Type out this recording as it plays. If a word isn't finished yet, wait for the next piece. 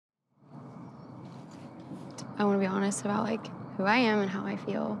I want to be honest about like who I am and how I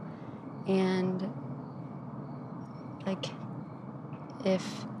feel. And like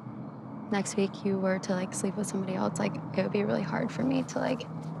if next week you were to like sleep with somebody else, like it would be really hard for me to like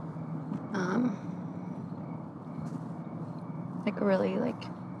really like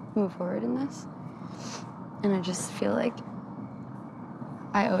move forward in this. And I just feel like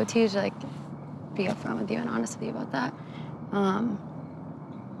I owe it to you to like be upfront with you and honest with you about that.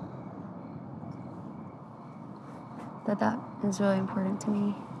 That is really important to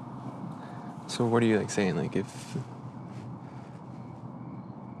me. So what are you like saying? Like if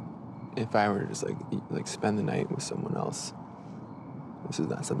I were to just like spend the night with someone else, this is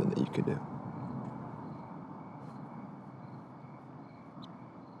not something that you could do.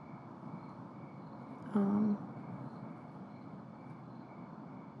 I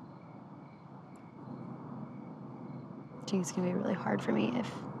think it's gonna be really hard for me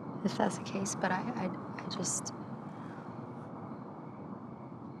if that's the case, but I just,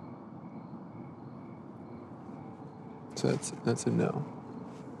 So that's a no.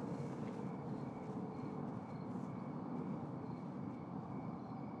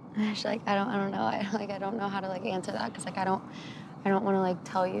 actually, like, I don't know. I don't know how to like answer that because like I don't want to like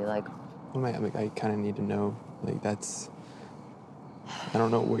tell you like. I kind of need to know. Like I don't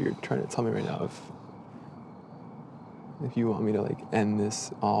know what you're trying to tell me right now. If you want me to like end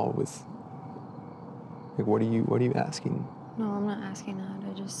this all with, like, what are you asking? No, I'm not asking that.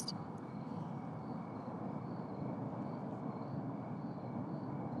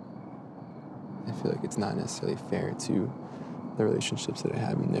 I feel like it's not necessarily fair to the relationships that I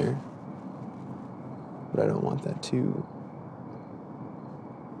have in there, but I don't want that to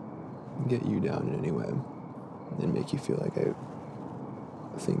get you down in any way and make you feel like I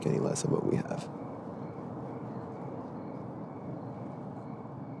think any less of what we have.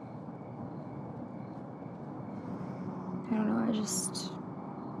 I don't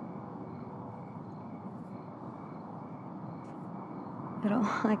know.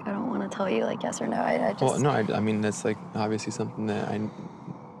 I don't want to tell you like yes or no. I just. Well, no, I mean that's like obviously something that I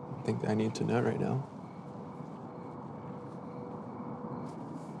think I need to know right now.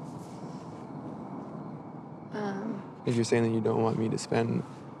 If you're saying that you don't want me to spend,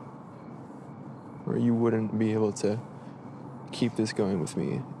 or you wouldn't be able to keep this going with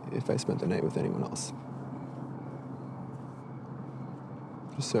me if I spent the night with anyone else.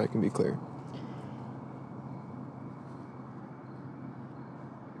 Just so I can be clear.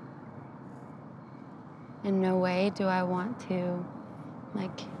 In no way do I want to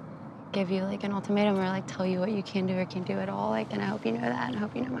like give you like an ultimatum or like tell you what you can do or can't do at all. Like, and I hope you know that and I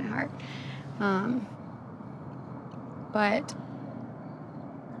hope you know my heart. But I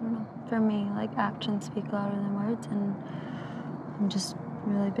don't know, for me, like actions speak louder than words, and I'm just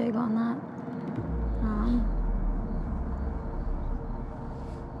really big on that.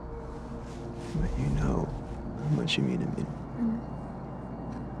 But you know how much you mean to me.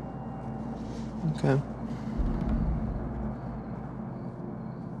 Okay.